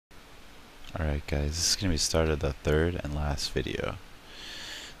Alright guys, this is going to be the start of the third and last video.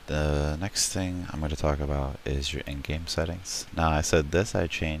 The next thing I'm going to talk about is your in-game settings. Now I said this I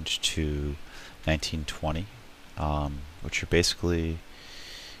changed to 1920. What you're basically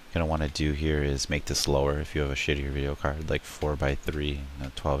going to want to do here is make this lower if you have a shittier video card like 4x3,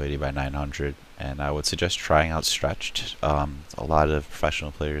 1280 by 900, and I would suggest trying out stretched. A lot of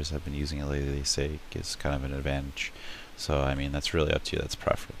professional players have been using it lately. They say it gives kind of an advantage. So I mean, that's really up to you, that's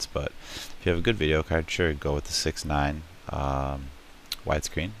preference. But if you have a good video card, sure, go with the 6.9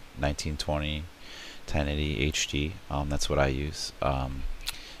 widescreen, 1920, 1080 HD. That's what I use.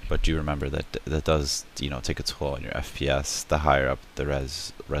 But do remember that that does, take a toll on your FPS the higher up the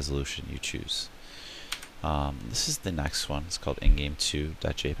resolution you choose. This is the next one. It's called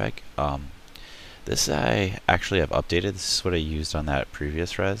ingame2.jpg. This I actually have updated. This is what I used on that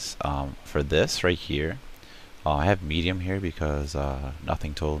previous res. For this right here, I have medium here because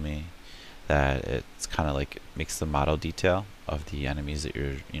nothing told me that it's kind of like makes the model detail of the enemies that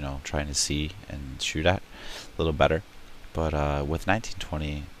you're trying to see and shoot at a little better. But with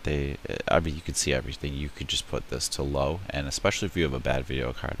 1920, I mean, you could see everything. You could just put this to low, and especially if you have a bad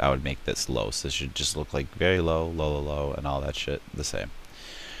video card, I would make this low. So this should just look like very low, low, and all that shit the same.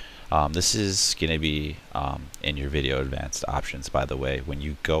 This is going to be in your video advanced options, by the way, when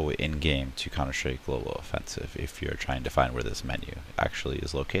you go in game to Counter-Strike Global Offensive, if you're trying to find where this menu actually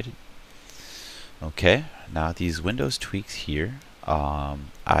is located. Okay, now these Windows tweaks here,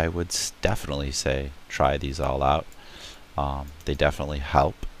 I would definitely say try these all out. They definitely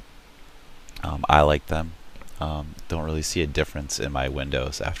help. I like them. Don't really see a difference in my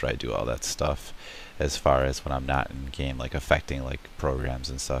Windows after I do all that stuff, as far as when I'm not in game, like affecting like programs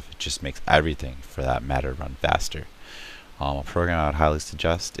and stuff. It just makes everything, for that matter, run faster. A program I would highly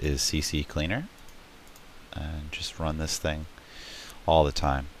suggest is CC Cleaner, and just run this thing all the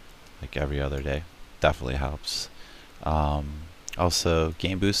time, like every other day. Definitely helps. Also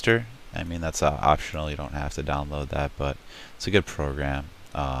Game Booster, I mean, that's optional, you don't have to download that, but it's a good program.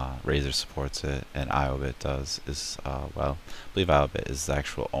 Razer supports it, and IOBit does well, I believe IOBit is the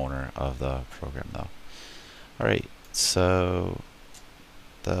actual owner of the program though. Alright, so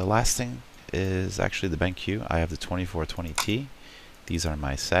the last thing is actually the BenQ. I have the 2420T. These are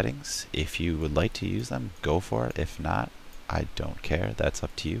my settings. If you would like to use them, go for it. If not, I don't care. That's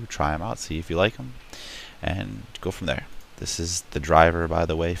up to you. Try them out, see if you like them, and go from there. This is the driver, by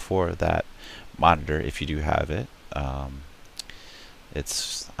the way, for that monitor if you do have it.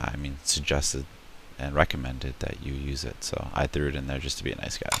 It's, I mean, suggested and recommended that you use it, so I threw it in there just to be a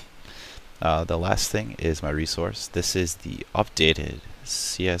nice guy. The last thing is my resource. This is the updated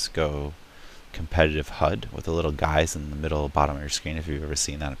CSGO competitive HUD with the little guys in the middle bottom of your screen. If you've ever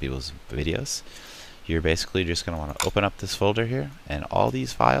seen that in people's videos, you're basically just going to want to open up this folder here, and all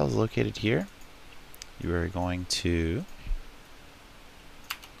these files located here, you are going to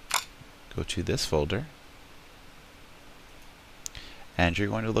go to this folder, and you're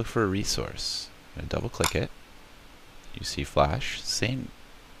going to look for a resource. I'm going to double click it. You see Flash, same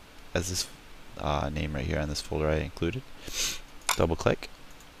as this name right here on this folder I included. Double click.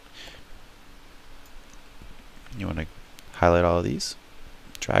 You want to highlight all of these,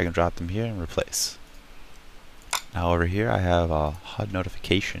 drag and drop them here, and replace. Now over here I have a HUD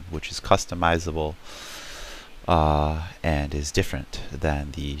notification, which is customizable and is different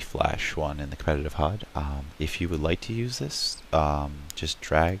than the Flash one in the competitive HUD. If you would like to use this, just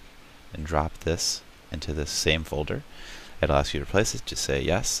drag and drop this into this same folder. It'll ask you to replace it. Just say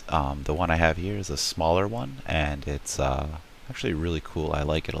yes. The one I have here is a smaller one, and it's actually really cool. I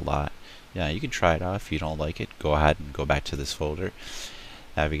like it a lot. Yeah, you can try it out. If you don't like it, go ahead and go back to this folder,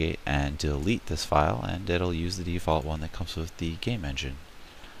 navigate and delete this file, and it'll use the default one that comes with the game engine.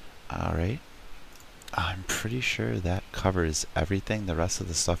 Alright, I'm pretty sure that covers everything. The rest of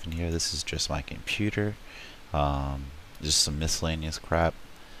the stuff in here, this is just my computer, just some miscellaneous crap.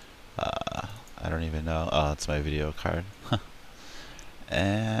 I don't even know. It's my video card.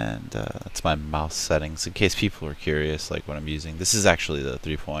 And that's my mouse settings, in case people are curious like what I'm using. This is actually the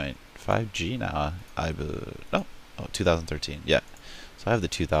 3.5G now, I believe. No, 2013, yeah. So I have the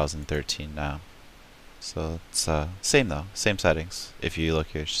 2013 now. So it's same though, same settings. If you look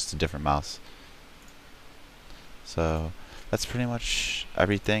here, it's just a different mouse. So that's pretty much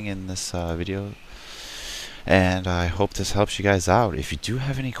everything in this video, and I hope this helps you guys out. If you do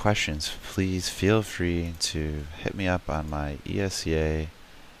have any questions, please feel free to hit me up on my ESEA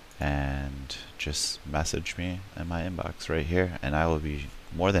and just message me in my inbox right here, and I will be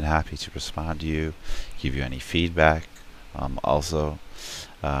more than happy to respond to you, give you any feedback. Also,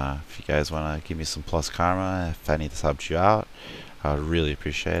 if you guys want to give me some plus karma, if any of this helped you out, I would really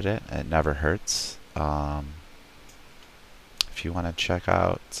appreciate it. It never hurts. If you want to check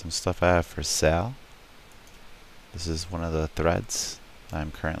out some stuff I have for sale, this is one of the threads.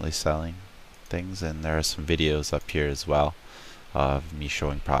 I'm currently selling things, and there are some videos up here as well of me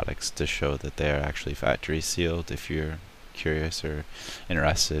showing products to show that they are actually factory sealed. If you're curious or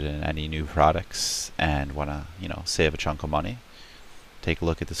interested in any new products and want to, save a chunk of money, take a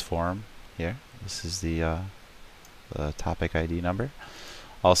look at this forum here. This is the topic ID number.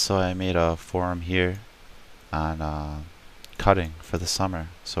 Also, I made a forum here on cutting for the summer.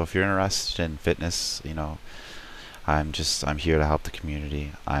 So if you're interested in fitness, I'm here to help the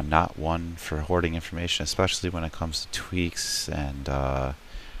community. I'm not one for hoarding information, especially when it comes to tweaks and I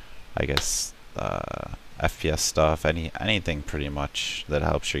guess FPS stuff, anything pretty much that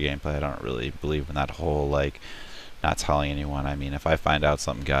helps your gameplay. I don't really believe in that whole not telling anyone. I mean, if I find out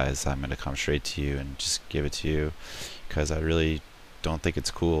something, guys, I'm gonna come straight to you and just give it to you, because I really don't think it's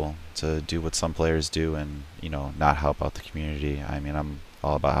cool to do what some players do and not help out the community. I mean, I'm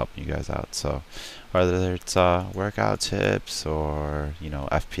all about helping you guys out. So whether it's workout tips or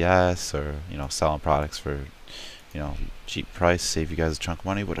FPS or selling products for cheap price, save you guys a chunk of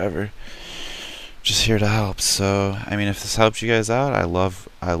money, whatever, just here to help. So I mean, if this helps you guys out, I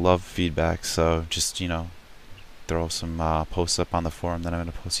love feedback. So just throw some posts up on the forum that I'm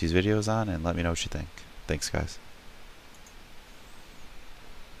going to post these videos on and let me know what you think. Thanks, guys.